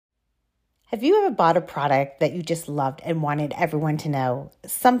Have you ever bought a product that you just loved and wanted everyone to know?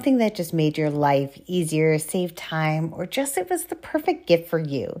 Something that just made your life easier, saved time, or just it was the perfect gift for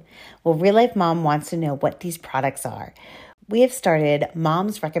you? Well, Real Life Mom wants to know what these products are. We have started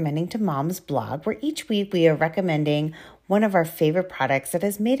Moms Recommending to Moms blog, where each week we are recommending one of our favorite products that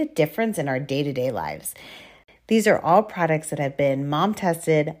has made a difference in our day-to-day lives. These are all products that have been mom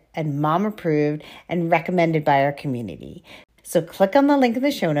tested and mom approved and recommended by our community. So click on the link in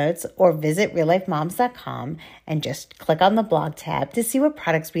the show notes or visit reallifemoms.com and just click on the blog tab to see what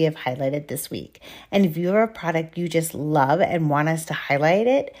products we have highlighted this week. And if you have a product you just love and want us to highlight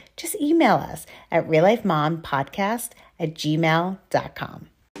it, just email us at reallifemompodcast@gmail.com.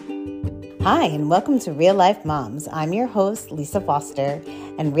 Hi, and welcome to Real Life Moms. I'm your host, Lisa Foster,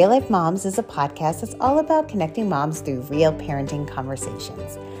 and Real Life Moms is a podcast that's all about connecting moms through real parenting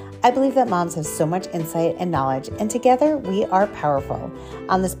conversations. I believe that moms have so much insight and knowledge, and together we are powerful.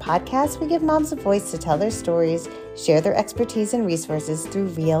 On this podcast, we give moms a voice to tell their stories, share their expertise and resources through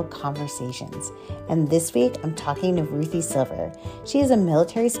real conversations. And this week, I'm talking to Ruthie Silver. She is a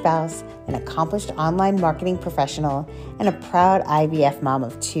military spouse, an accomplished online marketing professional, and a proud IVF mom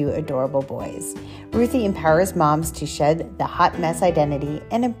of 2 adorable boys. Ruthie empowers moms to shed the hot mess identity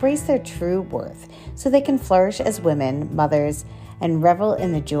and embrace their true worth so they can flourish as women, mothers, and revel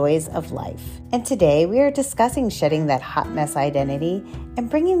in the joys of life. And today we are discussing shedding that hot mess identity and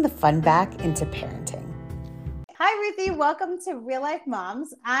bringing the fun back into parenting. Hi, Ruthie. Welcome to Real Life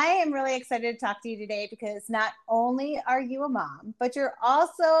Moms. I am really excited to talk to you today because not only are you a mom, but you're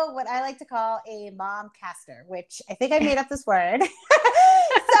also what I like to call a mom caster, which I think I made up this word. So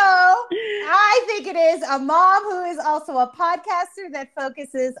I think it is a mom who is also a podcaster that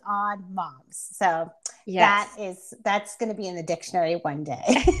focuses on moms. So yes. That's going to be in the dictionary one day.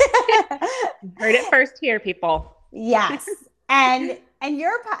 Heard it first here, people. Yes. And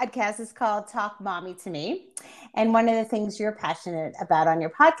your podcast is called Talk Mommy to Me. And one of the things you're passionate about on your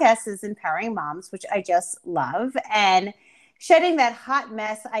podcast is empowering moms, which I just love, and shedding that hot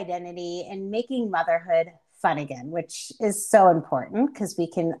mess identity and making motherhood fun again, which is so important because we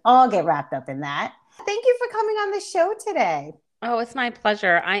can all get wrapped up in that. Thank you for coming on the show today. Oh, it's my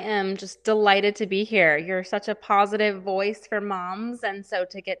pleasure. I am just delighted to be here. You're such a positive voice for moms, and so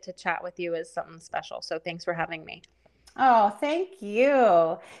to get to chat with you is something special. So thanks for having me. Oh, thank you.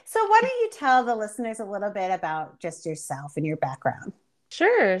 So why don't you tell the listeners a little bit about just yourself and your background?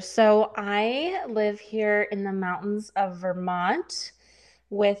 Sure. So I live here in the mountains of Vermont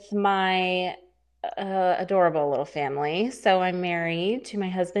with my adorable little family. So I'm married to my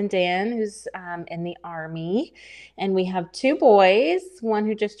husband, Dan, who's in the Army. And we have 2 boys, one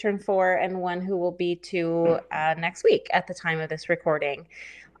who just turned 4 and one who will be 2 next week at the time of this recording.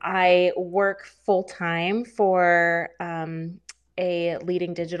 I work full-time for a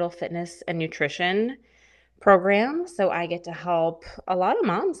leading digital fitness and nutrition program. So I get to help a lot of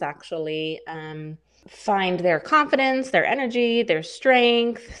moms actually find their confidence, their energy, their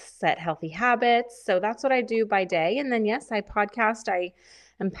strength, set healthy habits. So that's what I do by day. And then, yes, I podcast. I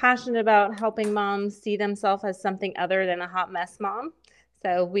am passionate about helping moms see themselves as something other than a hot mess mom.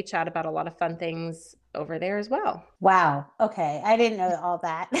 So we chat about a lot of fun things over there as well. Wow. Okay. I didn't know all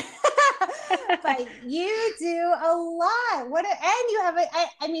that. But you do a lot. And you have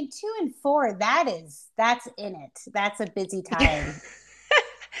I mean, 2 and 4, that's in it. That's a busy time.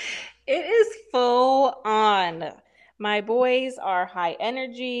 It is full on. My boys are high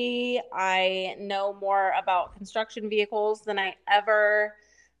energy. I know more about construction vehicles than I ever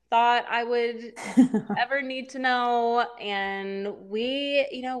thought I would ever need to know. And we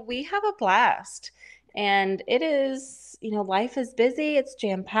have a blast. And it is, life is busy. It's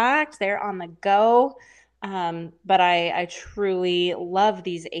jam-packed. They're on the go. But I truly love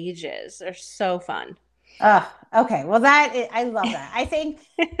these ages. They're so fun. Oh, okay. Well, I love that. I think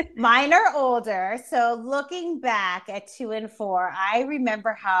mine are older. So looking back at 2 and 4, I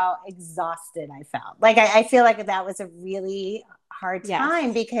remember how exhausted I felt. Like, I feel like that was a really hard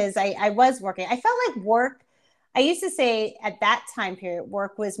time because I was working. I felt like work. I used to say at that time period,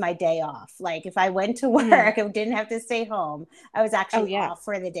 work was my day off. Like if I went to work and didn't have to stay home, I was actually off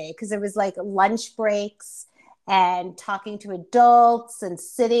for the day because it was like lunch breaks and talking to adults and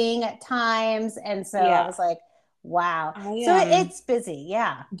sitting at times. And so I was like, wow. So it's busy.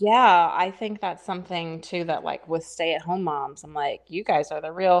 Yeah. Yeah. I think that's something too that like with stay-at-home moms, I'm like, you guys are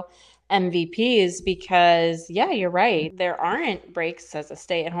the real MVPs because you're right. There aren't breaks as a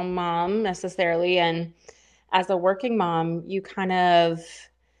stay-at-home mom necessarily. And as a working mom, you kind of,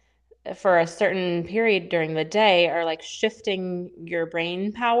 for a certain period during the day, are like shifting your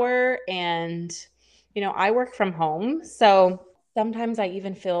brain power. And, I work from home. So sometimes I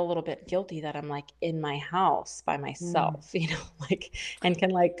even feel a little bit guilty that I'm like in my house by Mm. myself, like, and can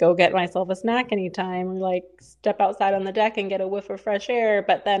like go get myself a snack anytime or like step outside on the deck and get a whiff of fresh air.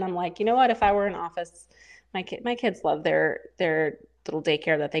 But then I'm like, you know what? If I were in office, my kids love their little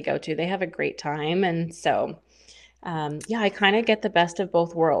daycare that they go to. They have a great time. And so, yeah, I kind of get the best of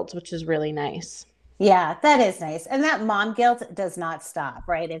both worlds, which is really nice. Yeah, that is nice. And that mom guilt does not stop,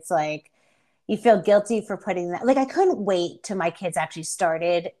 right? It's like you feel guilty for putting that. Like I couldn't wait till my kids actually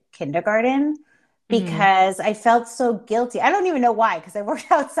started kindergarten Mhm. because I felt so guilty. I don't even know why, because I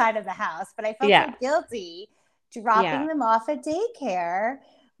worked outside of the house, but I felt so Yeah. guilty dropping Yeah. them off at daycare.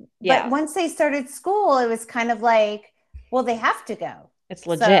 But Yeah. once they started school, it was kind of like, well, they have to go. It's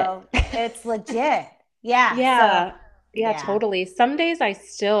legit. So it's legit. Yeah. So, Yeah. Yeah, yeah. totally. Some days I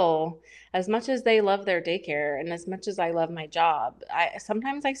still, as much as they love their daycare and as much as I love my job, I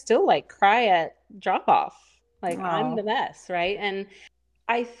sometimes I still like cry at drop off. Like I'm the Oh. mess, right? And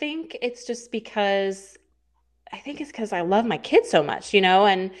I think it's just because I think it's because I love my kids so much,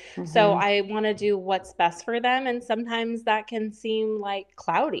 and so Mm-hmm. I want to do what's best for them. And sometimes that can seem like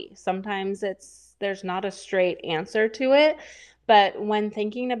cloudy. Sometimes there's not a straight answer to it. But when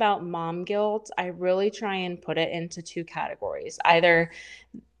thinking about mom guilt, I really try and put it into two categories. Either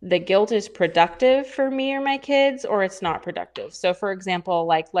the guilt is productive for me or my kids, or it's not productive. So, for example,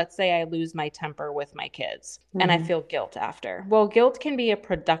 like let's say I lose my temper with my kids and I Mm-hmm. feel guilt after. Well, guilt can be a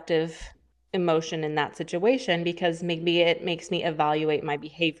productive emotion in that situation because maybe it makes me evaluate my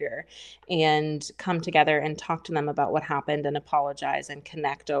behavior and come together and talk to them about what happened and apologize and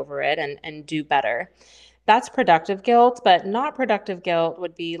connect over it and do better. That's productive guilt, but not productive guilt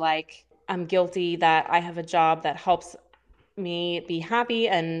would be like I'm guilty that I have a job that helps me be happy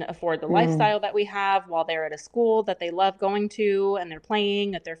and afford the Mm. lifestyle that we have while they're at a school that they love going to and they're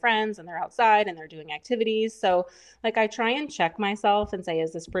playing with their friends and they're outside and they're doing activities. So, like, I try and check myself and say,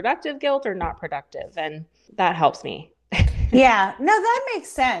 is this productive guilt or not productive? And that helps me. Yeah, no, that makes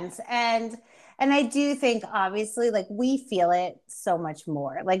sense. And I do think obviously like we feel it so much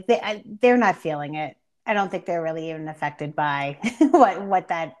more. Like they're not feeling it. I don't think they're really even affected by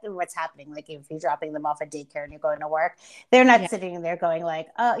what's happening. Like if you're dropping them off at daycare and you're going to work, they're not Yeah. sitting there going like,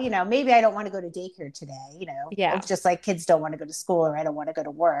 oh, maybe I don't want to go to daycare today. Yeah. Just like kids don't want to go to school or I don't want to go to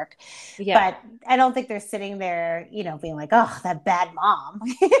work. Yeah. But I don't think they're sitting there, being like, oh, that bad mom.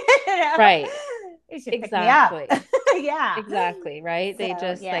 Right. You should pick me up. Exactly. Yeah. Exactly. Right. They So,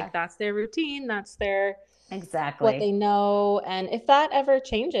 just yeah, like that's their routine. That's their what exactly. they know. And if that ever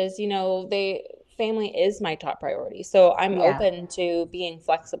changes, family is my top priority. So I'm Yeah. open to being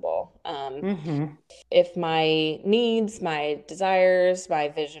flexible. Hmm. If my needs, my desires, my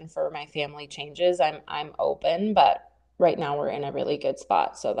vision for my family changes, I'm open, but right now we're in a really good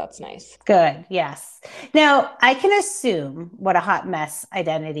spot, so that's nice. Good. Yes. Now, I can assume what a hot mess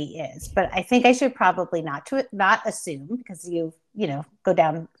identity is, but I think I should probably not assume because go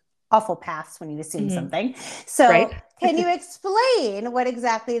down awful paths when you assume Mhm. something. Right? So, can you explain what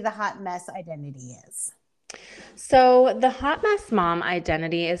exactly the hot mess identity is? So, the hot mess mom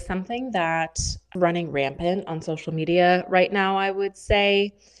identity is something that's running rampant on social media right now, I would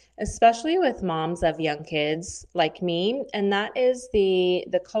say, especially with moms of young kids like me, and that is the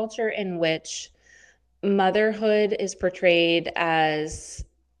culture in which motherhood is portrayed as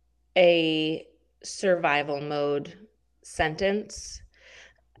a survival mode sentence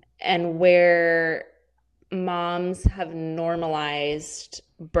and where moms have normalized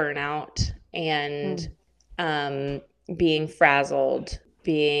burnout and Mm. um, being frazzled,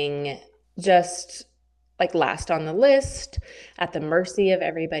 being just like last on the list, at the mercy of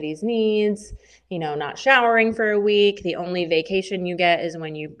everybody's needs, not showering for a week. The only vacation you get is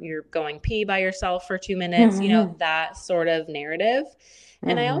when you're going pee by yourself for 2 minutes, Hmm. that sort of narrative.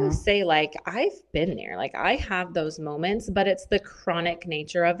 And I always Hmm. say, like, I've been there. Like, I have those moments, but it's the chronic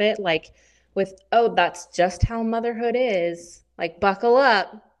nature of it. Like, oh, that's just how motherhood is. Like, buckle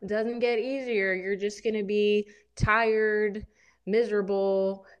up. It doesn't get easier. You're just going to be tired,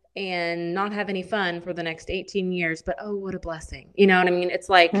 miserable, and not have any fun for the next 18 years. But oh, what a blessing. You know what I mean? It's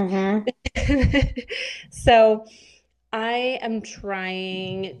like, Hmm. so I am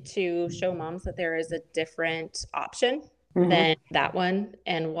trying to show moms that there is a different option Hmm. than that one.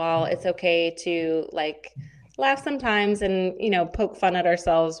 And while it's okay to like laugh sometimes and, poke fun at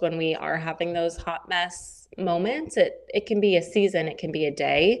ourselves when we are having those hot mess moments, it can be a season, it can be a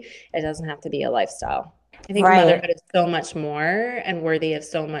day. It doesn't have to be a lifestyle. I think Right. motherhood is so much more and worthy of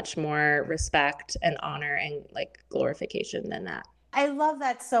so much more respect and honor and like glorification than that. I love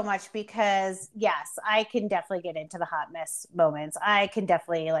that so much because yes, I can definitely get into the hot mess moments. I can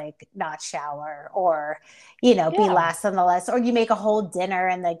definitely like not shower or, be Yeah. last on the list. Or you make a whole dinner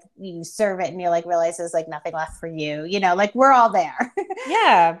and like you serve it and you're like realize there's like nothing left for you. Like we're all there.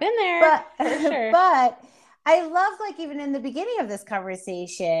 Yeah, been there but for sure. but I love like even in the beginning of this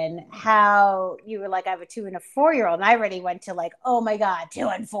conversation how you were like I have a 2 and a 4-year-old and I already went to like oh my god 2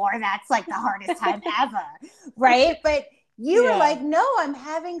 and 4 that's like the hardest time ever, right? But you were Yeah. like no, I'm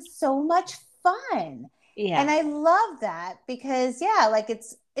having so much fun. And Yeah, I love that because yeah, like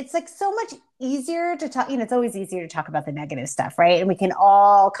it's like so much easier to talk, it's always easier to talk about the negative stuff, right? And we can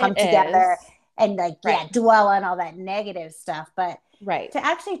all it come together is. and like yeah, Right. dwell on all that negative stuff, but Right. to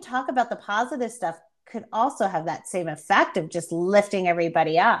actually talk about the positive stuff could also have that same effect of just lifting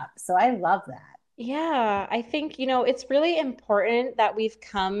everybody up. So I love that. Yeah, I think, it's really important that we've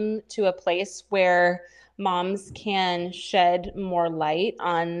come to a place where moms can shed more light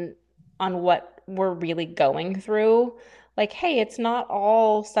on what we're really going through. Like, hey, it's not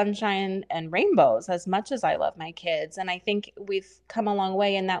all sunshine and rainbows as much as I love my kids. And I think we've come a long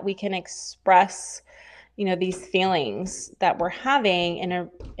way in that we can express, these feelings that we're having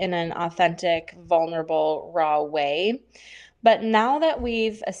in an authentic, vulnerable, raw way. But now that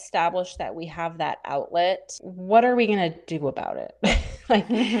we've established that we have that outlet, what are we going to do about it? Like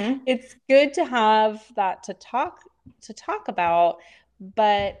Mm-hmm. it's good to have that to talk about,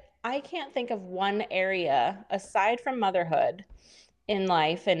 but I can't think of one area aside from motherhood in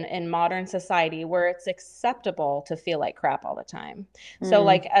life and in modern society where it's acceptable to feel like crap all the time. So Mm.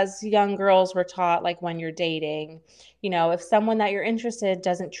 like as young girls we're taught like when you're dating, if someone that you're interested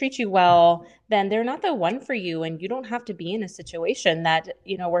doesn't treat you well, then they're not the one for you and you don't have to be in a situation that,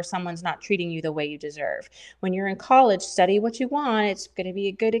 where someone's not treating you the way you deserve. When you're in college, study what you want. It's going to be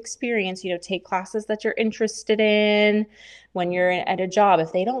a good experience, take classes that you're interested in. When you're at a job,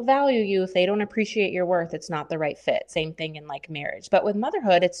 if they don't value you, if they don't appreciate your worth, it's not the right fit. Same thing in like marriage. But with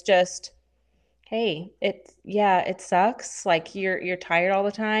motherhood, it's just, hey, it sucks. Like you're tired all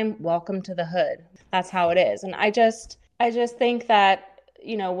the time. Welcome to the hood. That's how it is. And I just think that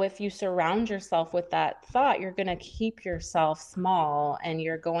if you surround yourself with that thought, you're going to keep yourself small and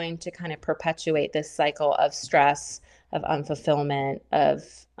you're going to kind of perpetuate this cycle of stress, of unfulfillment, of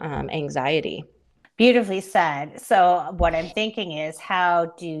anxiety. Beautifully said. So what I'm thinking is how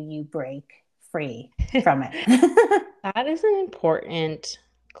do you break free from it? That is an important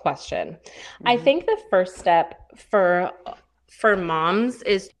question. I Mhm. think the first step for moms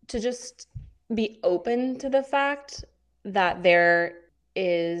is to just be open to the fact that there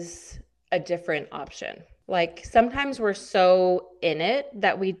is a different option. Like sometimes we're so in it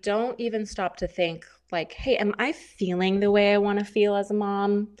that we don't even stop to think like, "Hey, am I feeling the way I want to feel as a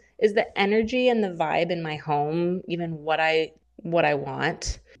mom? Is the energy and the vibe in my home even what I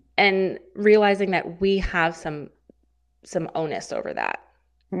want?" And realizing that we have some onus over that.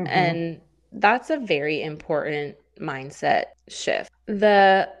 Mhm. And that's a very important mindset shift.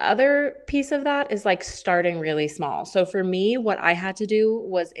 The other piece of that is like starting really small. So for me, what I had to do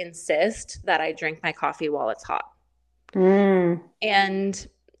was insist that I drink my coffee while it's hot. Mm. And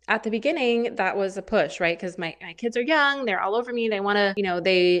at the beginning, that was a push, right? Because my kids are young, they're all over me. They want to,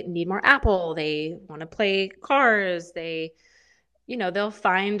 they need more Apple, they want to play cars, they'll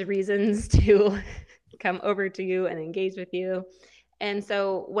find reasons to come over to you and engage with you. And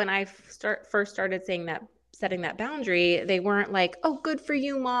so when I first started saying that, setting that boundary, they weren't like, "Oh, good for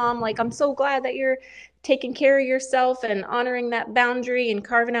you, mom. Like, I'm so glad that you're taking care of yourself and honoring that boundary and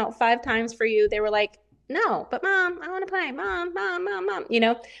carving out 5 times for you." They were like, "No, but mom, I want to play. Mom, mom, mom, mom."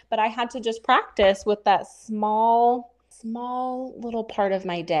 But I had to just practice with that small little part of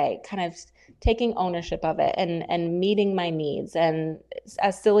my day, kind of taking ownership of it and meeting my needs. And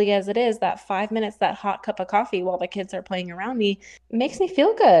as silly as it is, that 5 minutes, that hot cup of coffee while the kids are playing around me makes me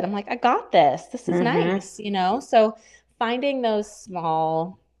feel good. I'm like, I got this. This is Mhm. nice. So finding those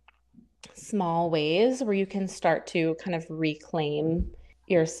small ways where you can start to kind of reclaim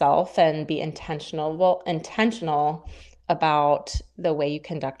yourself and be intentional about the way you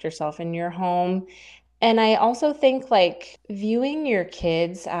conduct yourself in your home. And I also think like viewing your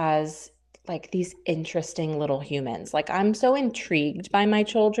kids as like these interesting little humans. Like I'm so intrigued by my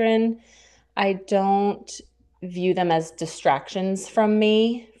children. I don't view them as distractions from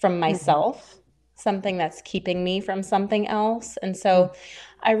me, from Mhm. myself, something that's keeping me from something else. And so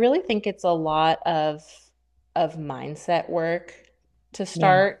I really think it's a lot of mindset work to Yeah.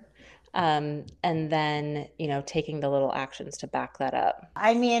 start. And then, taking the little actions to back that up.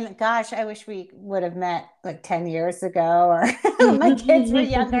 I mean, gosh, I wish we would have met like 10 years ago or when my kids were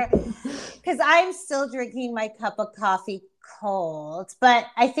younger because I'm still drinking my cup of coffee cold, but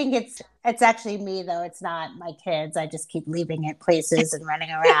I think it's actually me though. It's not my kids. I just keep leaving it places and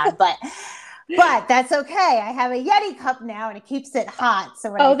running around. But that's okay. I have a Yeti cup now and it keeps it hot.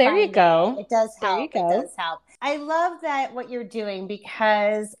 So when I Oh, there you find it, go. it does There you help. It does go. help. I love that what you're doing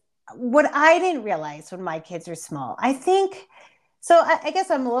because what I didn't realize when my kids were small, I think so I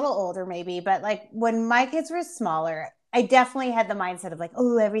guess I'm a little older maybe, but like when my kids were smaller, I definitely had the mindset of like,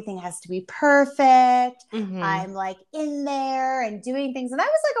 oh, everything has to be perfect. Hmm. I'm like in there and doing things. And I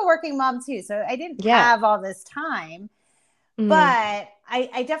was like a working mom too. So I didn't Yeah. have all this time, Hmm. but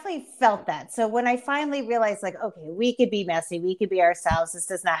I definitely felt that. So when I finally realized like, okay, we could be messy, we could be ourselves. This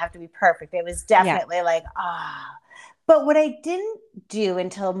does not have to be perfect. It was Yeah. definitely like, ah. But what I didn't do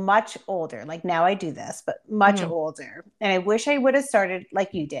until much older, like now I do this, but much Hmm. older, and I wish I would have started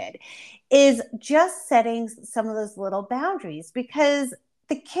like you did, is just setting some of those little boundaries because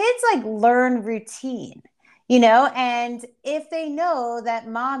the kids like learn routine, and if they know that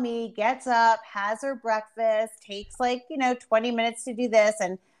mommy gets up, has her breakfast, takes like, 20 minutes to do this,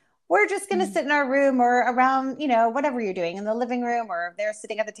 and we're just going to sit in our room or around, whatever you're doing in the living room, or if they're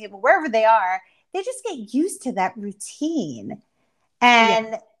sitting at the table, wherever they are, they just get used to that routine Yeah.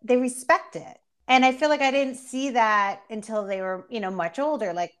 and they respect it. And I feel like I didn't see that until they were, much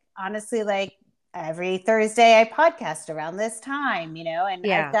older. Like, honestly, like every Thursday I podcast around this time, and I've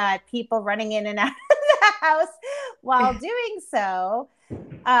Yeah. got people running in and out of the house while doing so.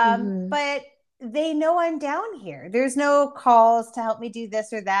 Hmm. But they know I'm down here. There's no calls to help me do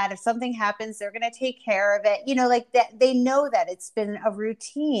this or that. If something happens, they're going to take care of it. Like that, they know that it's been a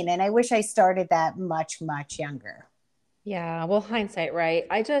routine. And I wish I started that much, much younger. Yeah. Well, hindsight, right?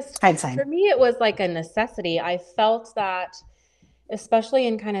 Hindsight. For me, it was like a necessity. I felt that, especially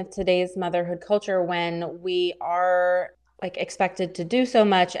in kind of today's motherhood culture, when we are like expected to do so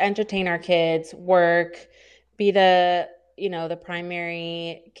much, entertain our kids, work, be the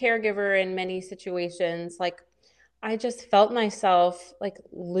primary caregiver in many situations, like I just felt myself like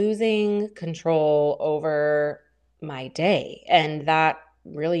losing control over my day. And that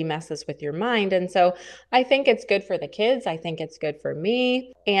really messes with your mind. And so I think it's good for the kids. I think it's good for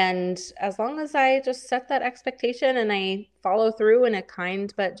me. And as long as I just set that expectation and I follow through in a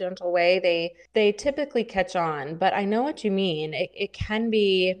kind but gentle way, they typically catch on. But I know what you mean. It can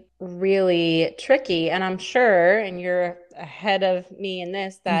be really tricky. And I'm sure, and you're ahead of me in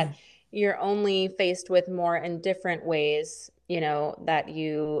this, that Mm. you're only faced with more and different ways, that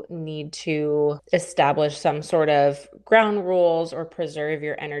you need to establish some sort of ground rules or preserve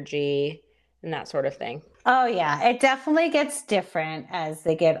your energy and that sort of thing. Oh, yeah. It definitely gets different as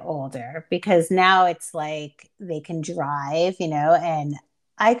they get older because now it's like they can drive, and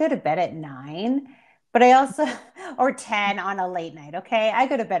I go to bed at 9, but I also, or 10 on a late night. Okay. I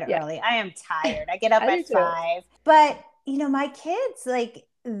go to bed Yeah, early. I am tired. I get up I do at too. 5, but, my kids, like,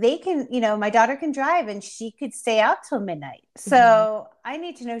 they can, my daughter can drive and she could stay out till midnight. Hmm. So I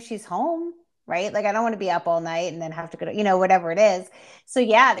need to know she's home, right? Like, I don't want to be up all night and then have to go to, whatever it is. So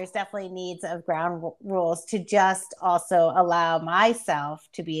yeah, there's definitely needs of ground rules to just also allow myself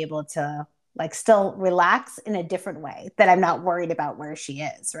to be able to like still relax in a different way that I'm not worried about where she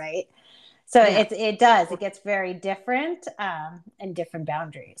is, right? So Yeah. it gets very different, and different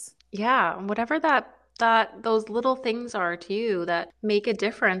boundaries. Yeah, whatever that those little things are to you that make a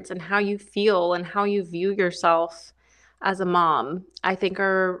difference in how you feel and how you view yourself as a mom, I think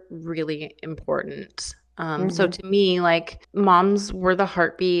are really important. So Mm-hmm. to me, like moms were the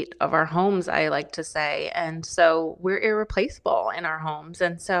heartbeat of our homes, I like to say. And so we're irreplaceable in our homes.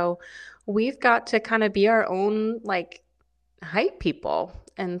 And so we've got to kind of be our own like hype people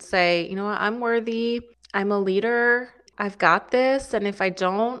and say, you know what, I'm worthy. I'm a leader. I've got this. And if I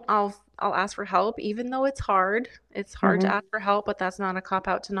don't, I'll ask for help, even though it's hard. It's hard to Mm-hmm. ask for help, but that's not a cop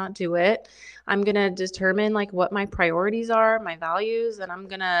out to not do it. I'm gonna determine like what my priorities are, my values, and I'm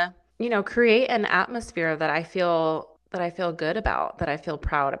gonna, create an atmosphere that I feel good about, that I feel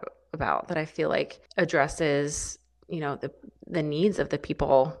proud about, that I feel like addresses, the needs of the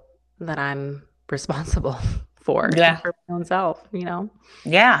people that I'm responsible for and Yeah. for my own self.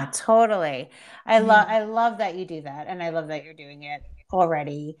 Yeah, totally. I love Mhm. I love that you do that and I love that you're doing it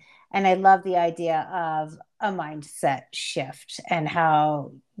already. And I love the idea of a mindset shift and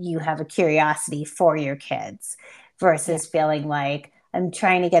how you have a curiosity for your kids Yeah. versus feeling like I'm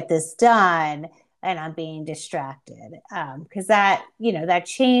trying to get this done and I'm being distracted. Because that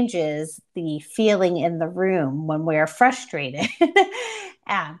changes the feeling in the room when we're frustrated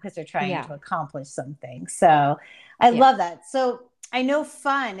because they're trying Yeah. to accomplish something. So I Yeah. love that. So I know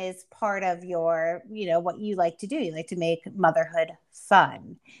fun is part of your, what you like to do. You like to make motherhood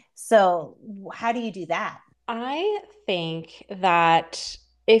fun. So how do you do that? I think that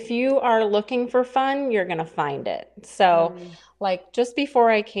if you are looking for fun, you're gonna find it. So, Mm, like just before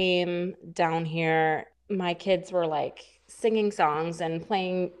I came down here, my kids were like singing songs and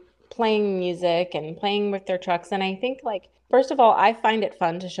playing music and playing with their trucks. And I think like first of all, I find it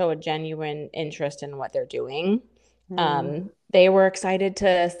fun to show a genuine interest in what they're doing. mm, They were excited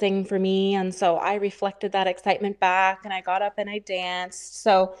to sing for me, and so I reflected that excitement back and I got up and I danced.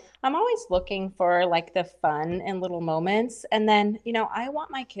 So I'm always looking for like the fun and little moments. And then, I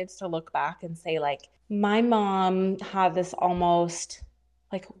want my kids to look back and say, like, my mom had this almost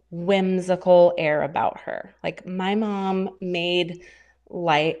like whimsical air about her. Like my mom made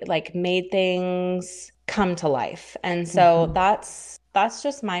things come to life. And so mhm, that's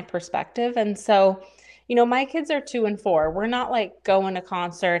just my perspective. And so, my kids are 2 and 4. We're not like going to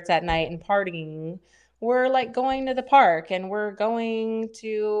concerts at night and partying. We're like going to the park and we're going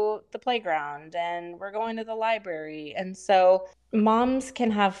to the playground and we're going to the library. And so moms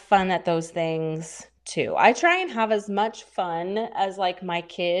can have fun at those things too. I try and have as much fun as like my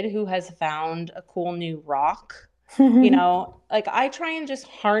kid who has found a cool new rock. Like I try and just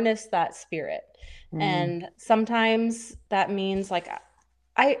harness that spirit. mm, And sometimes that means like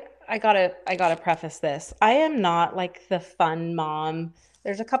I I gotta preface this. I am not like the fun mom.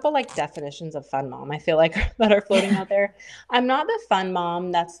 There's a couple like definitions of fun mom I feel like that are floating out there. I'm not the fun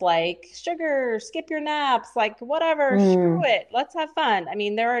mom that's like sugar, skip your naps, like whatever, screw mm. it, let's have fun. I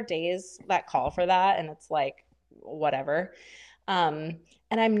mean, there are days that call for that, and it's like whatever. Um,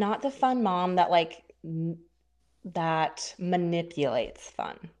 and I'm not the fun mom that that manipulates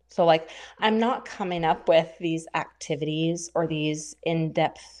fun. So, like, I'm not coming up with these activities or these in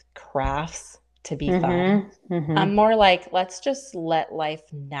depth crafts to be fun. Mhm, mhm. I'm more like, let's just let life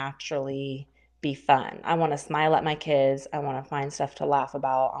naturally be fun. I want to smile at my kids. I want to find stuff to laugh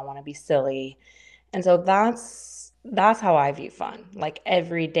about. I want to be silly. And so that's how I view fun, like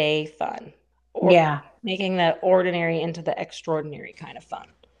everyday fun, or Yeah. making the ordinary into the extraordinary kind of fun.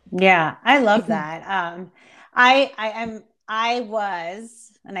 Yeah, I love that. I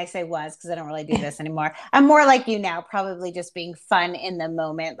was, and I say was because I don't really do this anymore. I'm more like you now, probably just being fun in the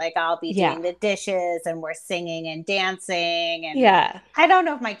moment. Like I'll be Yeah. doing the dishes and we're singing and dancing. And Yeah. I don't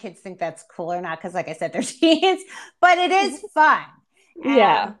know if my kids think that's cool or not because, like I said, they're teens, but it is fun.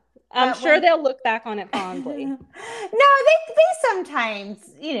 Yeah. I'm But sure when they'll look back on it no, fondly. they sometimes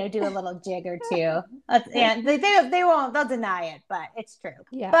do a little jig or two. And they won't, they'll deny it, but it's true.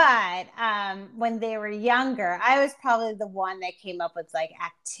 Yeah. But when they were younger, I was probably the one that came up with like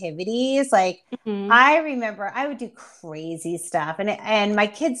activities. Like Hmm. I remember I would do crazy stuff, and my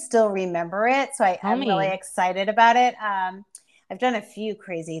kids still remember it, so Tell I'm really me. excited about it. I've done a few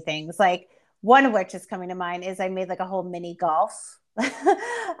crazy things. Like one of which is coming to mind is I made like a whole mini golf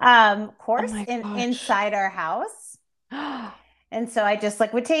Oh course my gosh. inside our house. And so I just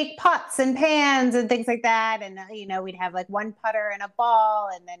like would take pots and pans and things like that. And, we'd have like one putter and a ball.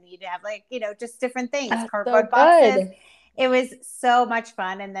 And then you'd have like, just different things, That's so cardboard boxes. good. It was so much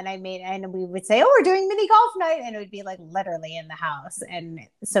fun. And then and we would say, oh, we're doing mini golf night. And it would be like literally in the house. And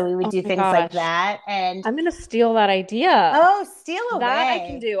so we would Oh do my things like gosh. that. And I'm gonna steal that idea. oh, steal That I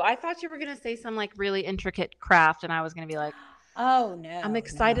can away. do. I thought you were gonna say some like really intricate craft, and I was gonna be like, Oh, I'm no,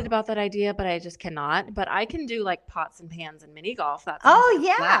 excited no. about that idea, but I just cannot. But I can do like pots and pans and mini golf. That sounds like Oh, a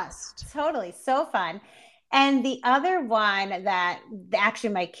yeah, blast. totally. So fun. And the other one that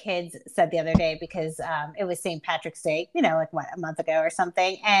actually my kids said the other day, because it was St. Patrick's Day, like what, a month ago or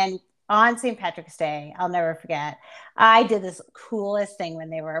something. And on St. Patrick's Day, I'll never forget, I did this coolest thing when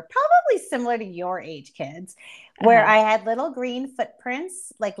they were probably similar to your age kids, where Uh-huh. I had little green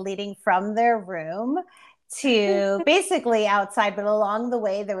footprints like leading from their room to basically outside, but along the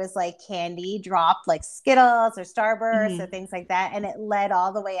way there was like candy dropped, like Skittles or Starburst or Hmm. things like that, and it led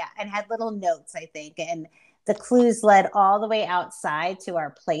all the way out and had little notes, I think, and the clues led all the way outside to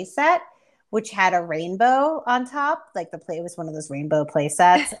our play set, which had a rainbow on top. Like the play was one of those rainbow play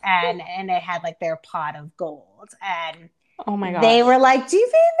sets, and it had like their pot of gold. And Oh my they were gosh. like, "Do you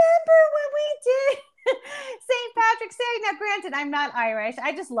remember when we did St. Patrick's Day?" Now, granted, I'm not Irish.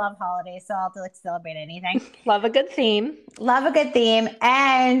 I just love holidays, so I'll like celebrate anything. Love a good theme. Love a good theme.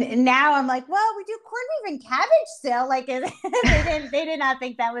 And now I'm like, well, we do corned beef and cabbage still. Like they did not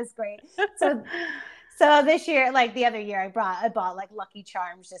think that was great. So this year, like the other year, I bought like Lucky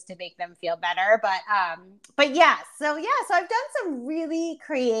Charms just to make them feel better. But yeah, so I've done some really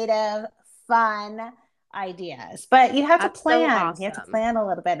creative, fun ideas. But you have to That's so plan. You have to awesome. plan a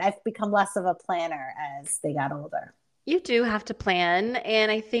little bit. I've become less of a planner as they got older. You do have to plan,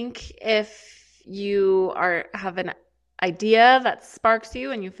 and I think if you are have idea that sparks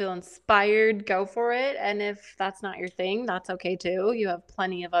you and you feel inspired, go for it. And if that's not your thing, that's okay too. You have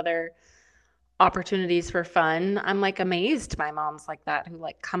plenty of other opportunities for fun. I'm like amazed by moms like that who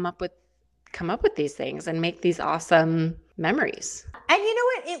like come up with these things and make these awesome memories. And you know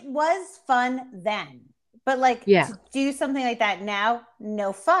what? It was fun then. But like Yeah. to do something like that now,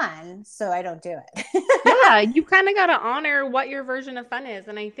 no fun. So I don't do Yeah, it. you kind of got to honor what your version of fun is.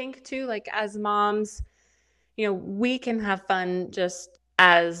 And I think too, like as moms, we can have fun just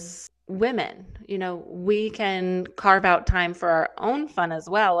as women. We can carve out time for our own fun as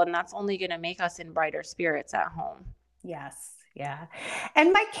well. And that's only going to make us in brighter spirits at home. Yes. Yeah.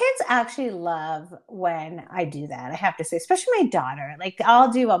 And my kids actually love when I do that. I have to say, especially my daughter. Like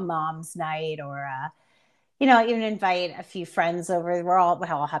I'll do a mom's night or even invite a few friends over. We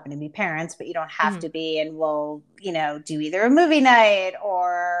all happen to be parents, but you don't have Mm-hmm. to be. And we'll, do either a movie night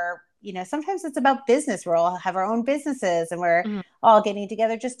or, sometimes it's about business. We'll all have our own businesses and we're Mm-hmm. all getting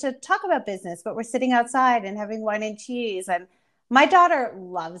together just to talk about business, but we're sitting outside and having wine and cheese. And my daughter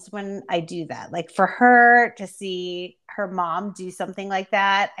loves when I do that. Like for her to see her mom do something like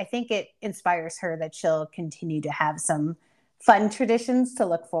that, I think it inspires her that she'll continue to have some fun traditions to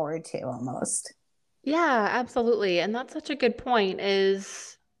look forward to almost. Yeah, absolutely. And that's such a good point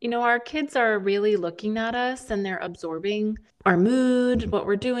is, our kids are really looking at us and they're absorbing our mood, what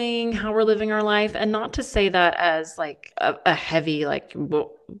we're doing, how we're living our life. And not to say that as like a heavy, like,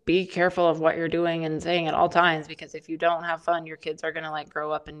 well, be careful of what you're doing and saying at all times, because if you don't have fun, your kids are going to like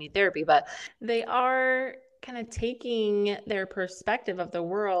grow up and need therapy. But they are kind of taking their perspective of the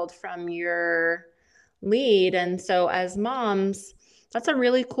world from your lead. And so as moms, that's a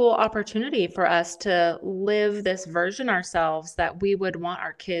really cool opportunity for us to live this version ourselves that we would want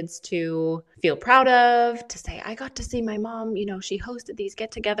our kids to feel proud of, to say, I got to see my mom, she hosted these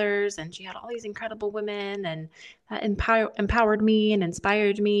get-togethers and she had all these incredible women and that empowered me and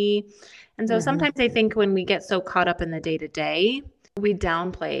inspired me. And so Mm-hmm. sometimes I think when we get so caught up in the day-to-day, we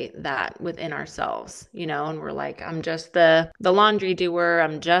downplay that within ourselves, and we're like, I'm just the laundry doer,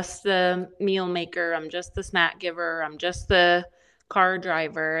 I'm just the meal maker, I'm just the snack giver, I'm just the car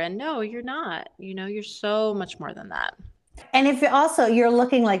driver. And no, you're not. You're so much more than that. And if you're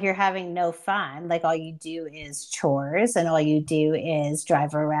looking like you're having no fun, like all you do is chores and all you do is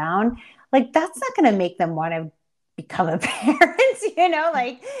drive around, like that's not going to make them want to become a parent,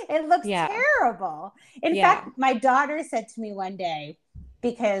 like it looks Yeah. terrible. In Yeah. fact, my daughter said to me one day,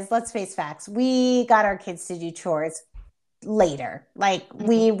 because let's face facts, we got our kids to do chores later. Like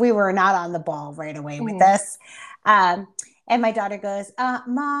Mhm. we were not on the ball right away with Mhm. this. Um, and my daughter goes,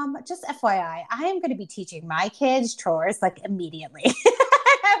 Mom, just FYI, I am going to be teaching my kids chores like immediately.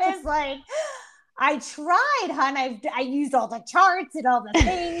 I was like, I tried, hon. I used all the charts and all the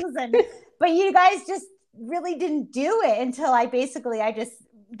things, but you guys just really didn't do it until I just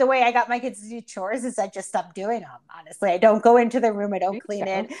the way I got my kids to do chores is I just stopped doing them. Honestly, I don't go into their room. I There don't you clean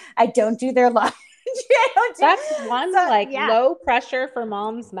go. it. I don't do their laundry. I don't do That's one so. like Yeah, low pressure for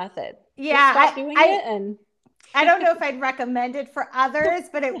moms method. Just yeah. stop doing it and I don't know if I'd recommend it for others,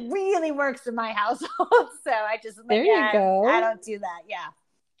 but it really works in my household. So I just am like, there you yeah, I go. don't do that. Yeah.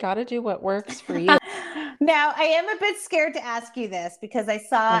 Got to do what works for you. Now, I am a bit scared to ask you this because I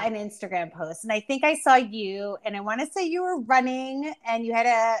saw Okay. an Instagram post and I think I saw you, and I want to say you were running and you had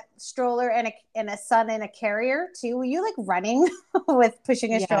a stroller and a son in a carrier too. Were you like running with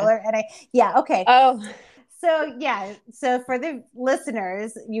pushing a Yeah. stroller? Yeah, okay. Oh, So for the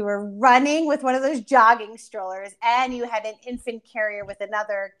listeners, you were running with one of those jogging strollers and you had an infant carrier with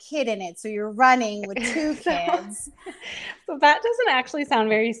another kid in it. So you're running with two so kids. So that doesn't actually sound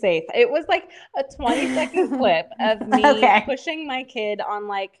very safe. It was like a 20-second clip of me Okay. pushing my kid on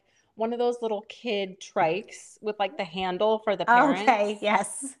like one of those little kid trikes with like the handle for the Okay. parents.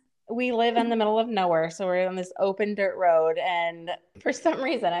 Yes. We live in the middle of nowhere, so we're on this open dirt road. And for some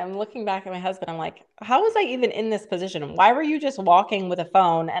reason, I'm looking back at my husband. I'm like, how was I even in this position? Why were you just walking with a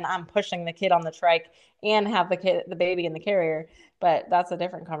phone and I'm pushing the kid on the trike and have the baby in the carrier? But that's a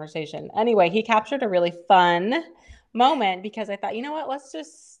different conversation. Anyway, he captured a really fun moment because I thought, you know what,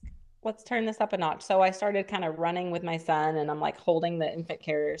 let's turn this up a notch. So I started kind of running with my son and I'm like holding the infant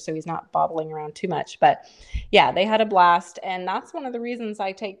carrier so he's not bobbling around too much. But yeah, they had a blast. And that's one of the reasons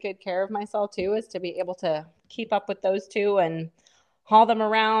I take good care of myself too, is to be able to keep up with those two and haul them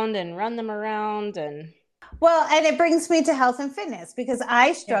around and run them around. And Well, and it brings me to health and fitness because I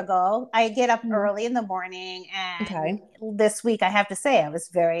yeah. struggle. I get up Mhm. early in the morning, and Okay. this week I have to say I was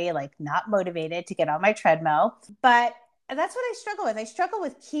very like not motivated to get on my treadmill, but that's what I struggle with. I struggle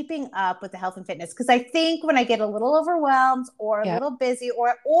with keeping up with the health and fitness because I think when I get a little overwhelmed or a Yep. little busy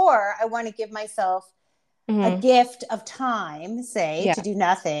or I want to give myself a Mm-hmm. gift of time, say, to Yeah. do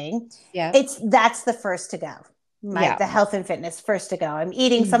nothing, Yeah. that's the first to go. Yeah. The health and fitness first to go. I'm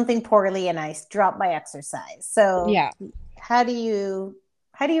eating Mhm. something poorly and I drop my exercise. So Yeah. how do you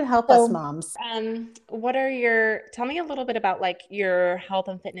help us So, moms? tell me a little bit about like your health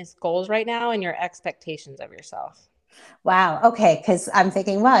and fitness goals right now and your expectations of yourself. Wow. Okay. Because I'm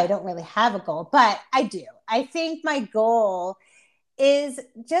thinking, well, I don't really have a goal, but I do. I think my goal is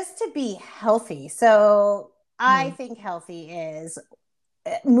just to be healthy. So I Mm. think healthy is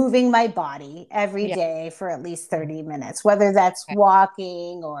moving my body every Yeah. day for at least 30 minutes, whether that's Okay.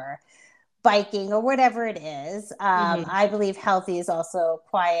 walking or biking or whatever it is. Hmm. I believe healthy is also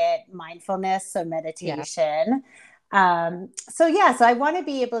quiet mindfulness, so Yeah. meditation. So I want to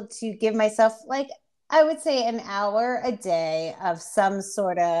be able to give myself, like, I would say an hour a day of some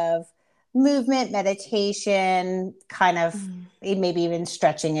sort of movement, meditation, kind of Mhm. maybe even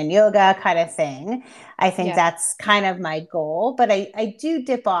stretching and yoga kind of thing. I think Yeah. that's kind of my goal, but I do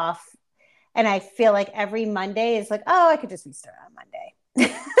dip off and I feel like every Monday is like, oh, I could just restart on Monday.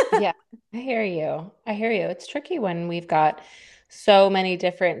 Yeah, I hear you. I hear you. It's tricky when we've got so many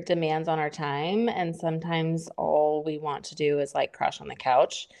different demands on our time, and sometimes all we want to do is like crash on the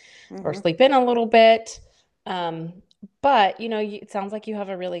couch or Mm-hmm. sleep in a little bit. Um, but it sounds like you have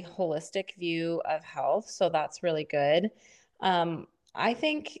a really holistic view of health, so that's really good. I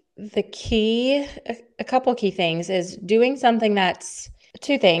think a couple key things is doing something that's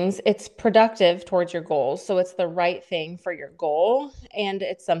two things. It's productive towards your goals. So it's the right thing for your goal, and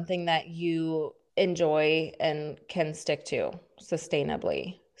it's something that you enjoy and can stick to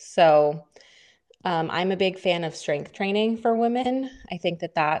sustainably. So I'm a big fan of strength training for women. I think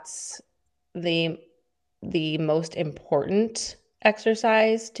that that's the the most important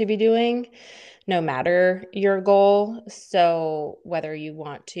exercise to be doing no matter your goal. So, whether you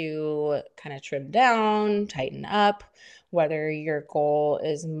want to kind of trim down, tighten up, whether your goal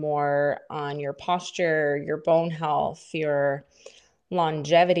is more on your posture, your bone health, your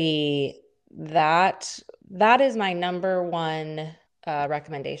longevity, that that is my number one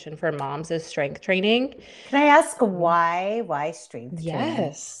recommendation for moms is strength training. Can I ask Mhm. why strength training?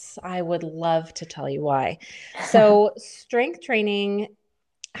 Yes, I would love to tell you why. So, strength training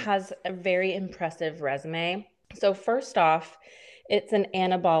has a very impressive resume. So, first off, it's an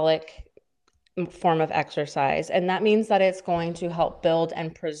anabolic form of exercise, and that means that it's going to help build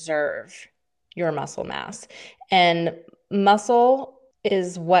and preserve your muscle mass. And muscle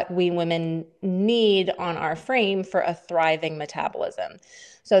is what we women need on our frame for a thriving metabolism.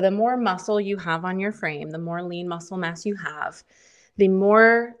 So, the more muscle you have on your frame, the more lean muscle mass you have, the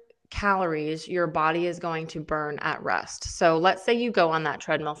more calories your body is going to burn at rest. So let's say you go on that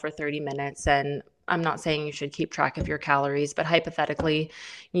treadmill for 30 minutes, and I'm not saying you should keep track of your calories, but hypothetically,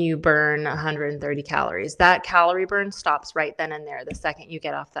 you burn 130 calories. That calorie burn stops right then and there the second you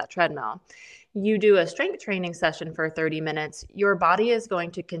get off that treadmill. You do a strength training session for 30 minutes, your body is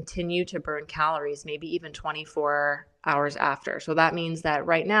going to continue to burn calories, maybe even 24 hours after. So that means that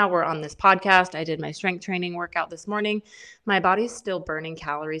right now we're on this podcast. I did my strength training workout this morning. My body's still burning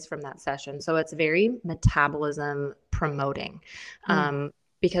calories from that session. So it's very metabolism promoting Mm,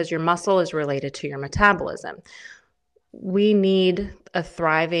 because your muscle is related to your metabolism. We need a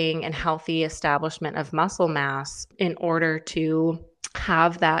thriving and healthy establishment of muscle mass in order to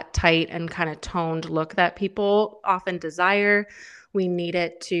have that tight and kind of toned look that people often desire. We need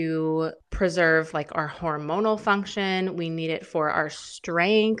it to preserve like our hormonal function. We need it for our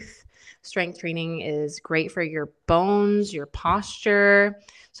strength. Strength training is great for your bones, your posture.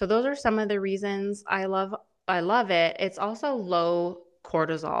 So those are some of the reasons I love it. It's also low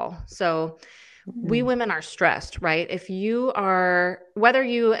cortisol. So we mm, women are stressed, right? If you are, whether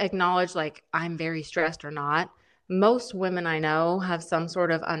you acknowledge like I'm very stressed or not, most women I know have some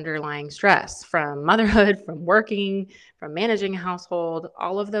sort of underlying stress from motherhood, from working, from managing a household.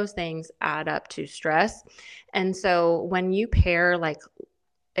 All of those things add up to stress. And so when you pair like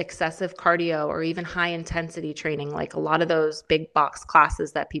excessive cardio or even high intensity training, like a lot of those big box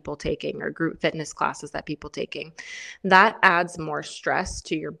classes that people taking or group fitness classes that people taking, that adds more stress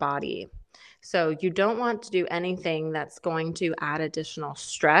to your body. So you don't want to do anything that's going to add additional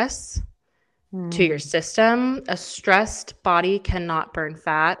stress to your mm. system. A stressed body cannot burn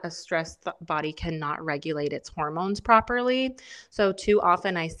fat. A stressed body cannot regulate its hormones properly. So, too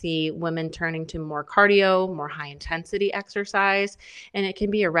often I see women turning to more cardio, more high intensity exercise, and it can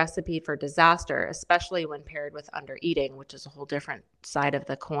be a recipe for disaster, especially when paired with under eating, which is a whole different side of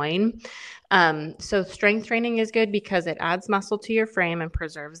the coin. So, strength training is good because it adds muscle to your frame and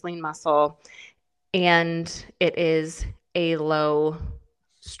preserves lean muscle, and it is a low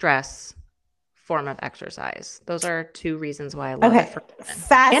stress form of exercise. Those are two reasons why I love it Okay. for women. And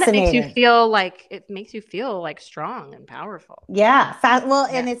Fascinating. it makes you feel like strong and powerful. Yeah.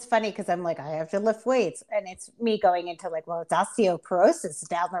 Well, Yeah. and it's funny because I'm like, I have to lift weights. And it's me going into like, well, it's osteoporosis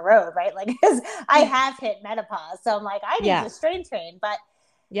down the road, right? Like, because I Yeah. have hit menopause. So I'm like, I need to Yeah. strength train. But so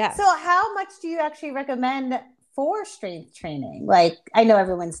Yes. how much do you actually recommend for strength training? Like, I know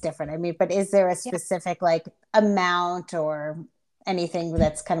everyone's different. I mean, but is there a Yeah. specific like amount or anything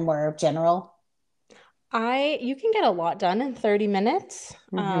that's kind of more general? You can get a lot done in 30 minutes.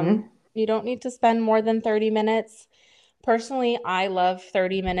 Mm-hmm. You don't need to spend more than 30 minutes. Personally, I love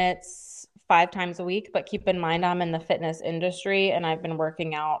 30 minutes 5 times a week, but keep in mind I'm in the fitness industry and I've been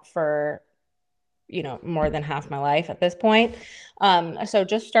working out for, more than half my life at this point. So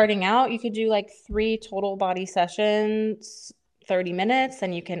just starting out, you could do like 3 total body sessions, 30 minutes,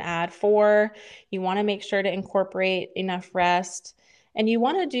 and you can add four. You want to make sure to incorporate enough rest, and you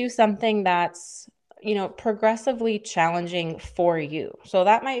want to do something that's progressively challenging for you. So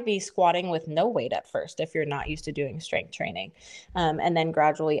that might be squatting with no weight at first if you're not used to doing strength training, and then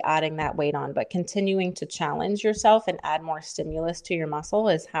gradually adding that weight on. But continuing to challenge yourself and add more stimulus to your muscle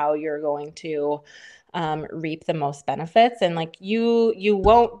is how you're going to reap the most benefits. And like you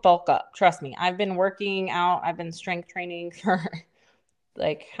won't bulk up. Trust me. I've been working out. I've been strength training for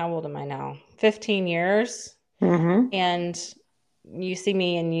like, how old am I now? 15 years. Mm-hmm. And you see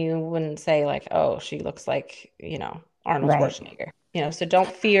me and you wouldn't say like, oh, she looks like, Arnold Right. Schwarzenegger. So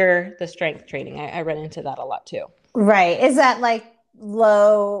don't fear the strength training. I run into that a lot too. Right. Is that like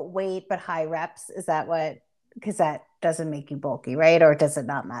low weight but high reps? Is that what? Because that doesn't make you bulky, right? Or does it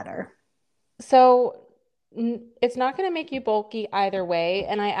not matter? So it's not going to make you bulky either way.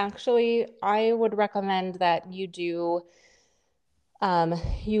 And I would recommend that you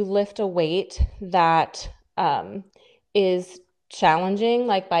lift a weight that is challenging.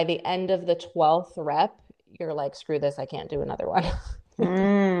 Like by the end of the 12th rep, you're like, screw this, I can't do another one.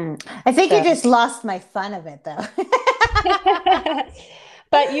 I think you So, just lost my fun of it, though.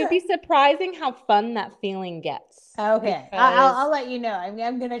 but you'd be surprising how fun that feeling gets Okay, I'll because let you know. I'm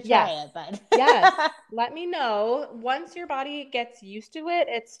gonna yes, try it, but yes. Let me know. Once your body gets used to it,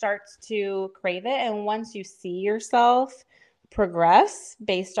 it starts to crave it. And once you see yourself progress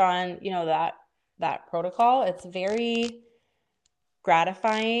based on, that protocol, it's very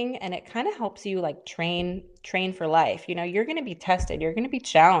gratifying and it kind of helps you like train for life. You're going to be tested, you're going to be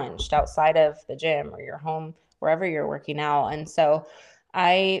challenged outside of the gym or your home, wherever you're working out. And so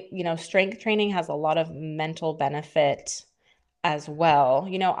strength training has a lot of mental benefit as well.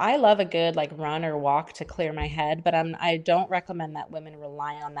 I love a good like run or walk to clear my head, but I don't recommend that women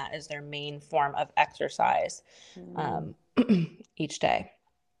rely on that as their main form of exercise um, each day.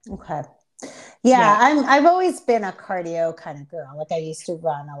 okay. Yeah, Yeah. I've always been a cardio kind of girl. Like I used to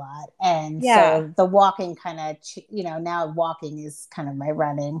run a lot. And Yeah. so the walking kind of, now walking is kind of my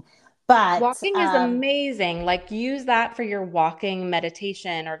running. But Walking is amazing. Like use that for your walking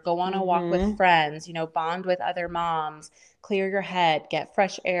meditation or go on a walk with mhm, friends, bond with other moms, clear your head, get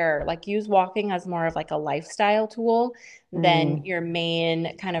fresh air. Like use walking as more of like a lifestyle tool than mm, your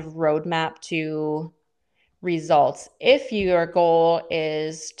main kind of roadmap to results. If your goal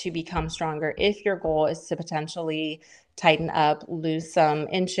is to become stronger, if your goal is to potentially tighten up, lose some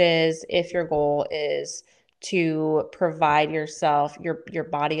inches, if your goal is to provide your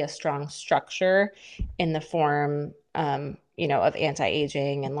body a strong structure in the form of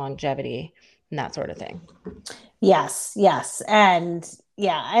anti-aging and longevity and that sort of thing. yes, yes. And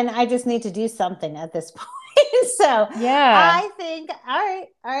yeah, and I just need to do something at this point. So Yeah. I think, all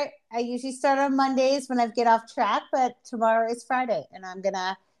right. I usually start on Mondays when I get off track, but tomorrow is Friday and I'm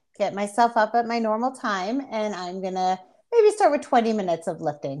gonna get myself up at my normal time and I'm gonna maybe start with 20 minutes of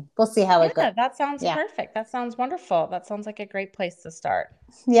lifting. We'll see how it goes. Yeah, that sounds Yeah. perfect. That sounds wonderful. That sounds like a great place to start.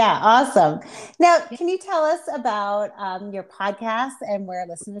 Yeah, awesome. Now, can you tell us about your podcast and where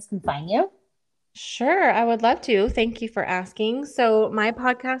listeners can find you? Sure, I would love to. Thank you for asking. So, my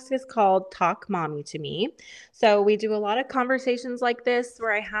podcast is called Talk Mommy to Me. So, we do a lot of conversations like this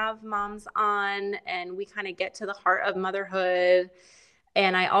where I have moms on and we kind of get to the heart of motherhood.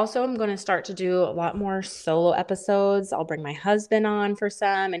 And I also am going to start to do a lot more solo episodes. I'll bring my husband on for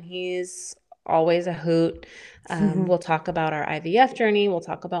some, and he's always a hoot. We'll talk about our IVF journey, we'll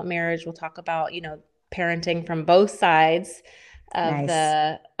talk about marriage, we'll talk about, parenting from both sides of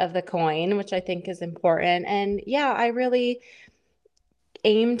Nice. the coin, which I think is important. And yeah, I really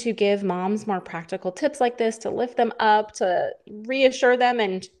aim to give moms more practical tips like this to lift them up, to reassure them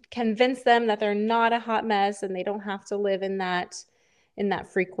and convince them that they're not a hot mess and they don't have to live in that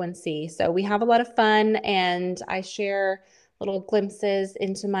frequency. So we have a lot of fun and I share little glimpses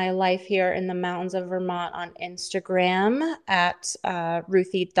into my life here in the mountains of Vermont on Instagram at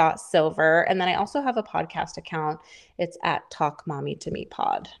Ruthie.silver. And then I also have a podcast account. It's at Talk Mommy to Me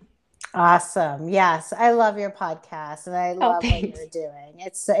Pod. Awesome. Yes, I love your podcast and I Oh, love what thanks. you're doing.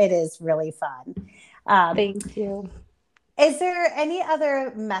 It is really fun. Thank you. Is there any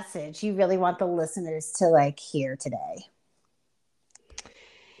other message you really want the listeners to hear today?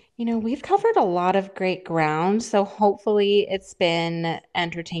 We've covered a lot of great ground, so hopefully it's been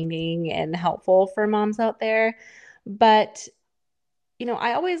entertaining and helpful for moms out there. But,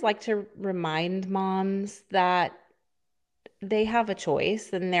 I always like to remind moms that they have a choice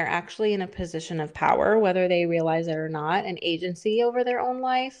and they're actually in a position of power, whether they realize it or not, and agency over their own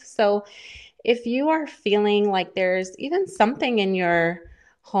life. So if you are feeling like there's even something in your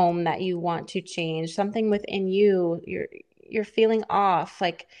home that you want to change, something within you, you're feeling off,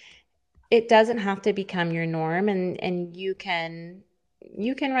 it doesn't have to become your norm, and you can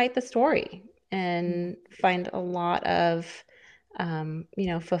write the story and find a lot of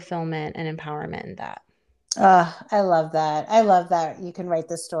fulfillment and empowerment in that. I love that. I love that you can write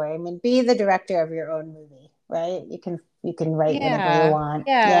the story. I mean, be the director of your own movie, right? You can write whatever you Yeah, want.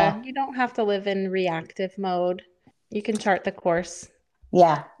 Yeah. yeah, you don't have to live in reactive mode. You can chart the course.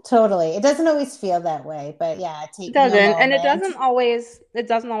 Yeah, totally. It doesn't always feel that way, but yeah, It taking a doesn't, and it moment.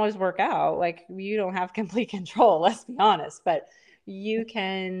 doesn't always work out. Like, you don't have complete control, let's be honest, but you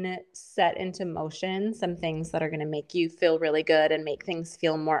can set into motion some things that are going to make you feel really good and make things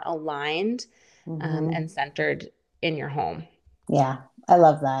feel more aligned, Hmm. and centered in your home. Yeah, I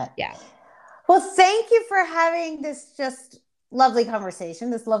love that. Yeah. Well, thank you for having this just lovely conversation,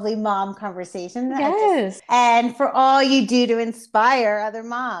 this lovely mom conversation. Yes. And for all you do to inspire other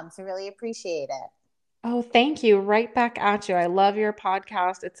moms. I really appreciate it. Oh, thank you. Right back at you. I love your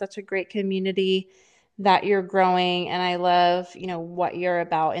podcast. It's such a great community that you're growing, and I love, what you're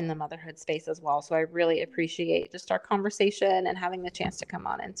about in the motherhood space as well. So I really appreciate just our conversation and having the chance to come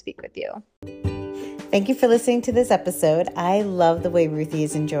on and speak with you. Thank you for listening to this episode. I love the way Ruthie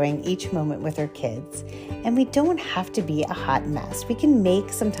is enjoying each moment with her kids. And we don't have to be a hot mess. We can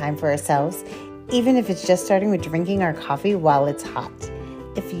make some time for ourselves, even if it's just starting with drinking our coffee while it's hot.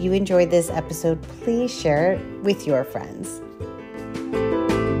 If you enjoyed this episode, please share it with your friends.